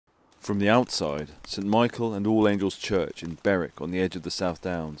From the outside, St Michael and All Angels Church in Berwick on the edge of the South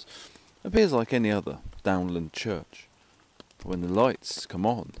Downs appears like any other downland church. But when the lights come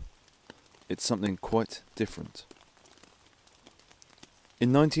on, it's something quite different.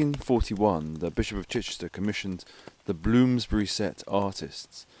 In 1941, the Bishop of Chichester commissioned the Bloomsbury set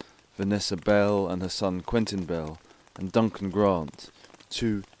artists, Vanessa Bell and her son Quentin Bell and Duncan Grant,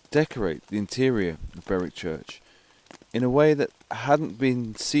 to decorate the interior of Berwick Church in a way that hadn't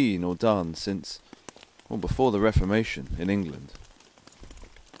been seen or done since, well, before the Reformation in England.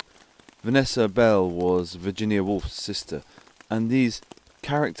 Vanessa Bell was Virginia Woolf's sister, and these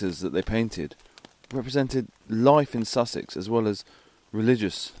characters that they painted represented life in Sussex as well as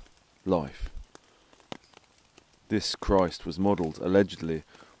religious life. This Christ was modelled, allegedly,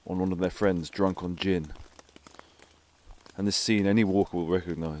 on one of their friends drunk on gin. And this scene any walker will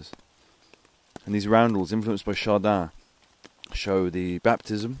recognise. And these roundels, influenced by Chardin, show the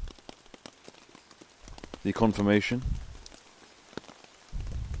baptism, the confirmation,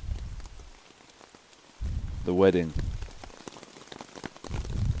 the wedding,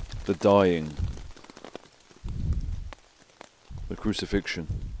 the dying, the crucifixion,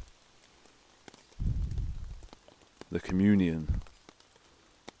 the communion,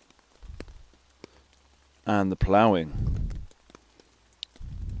 and the ploughing,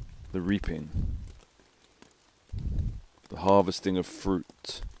 the reaping, the harvesting of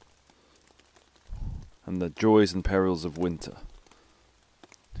fruit, and the joys and perils of winter.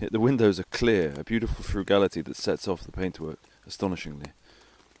 Yet the windows are clear, a beautiful frugality that sets off the paintwork astonishingly.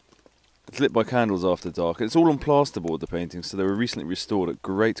 It's lit by candles after dark. It's all on plasterboard, the paintings, so they were recently restored at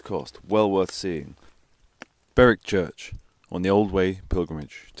great cost, well worth seeing. Berwick Church, on the Old Way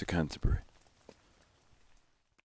pilgrimage to Canterbury.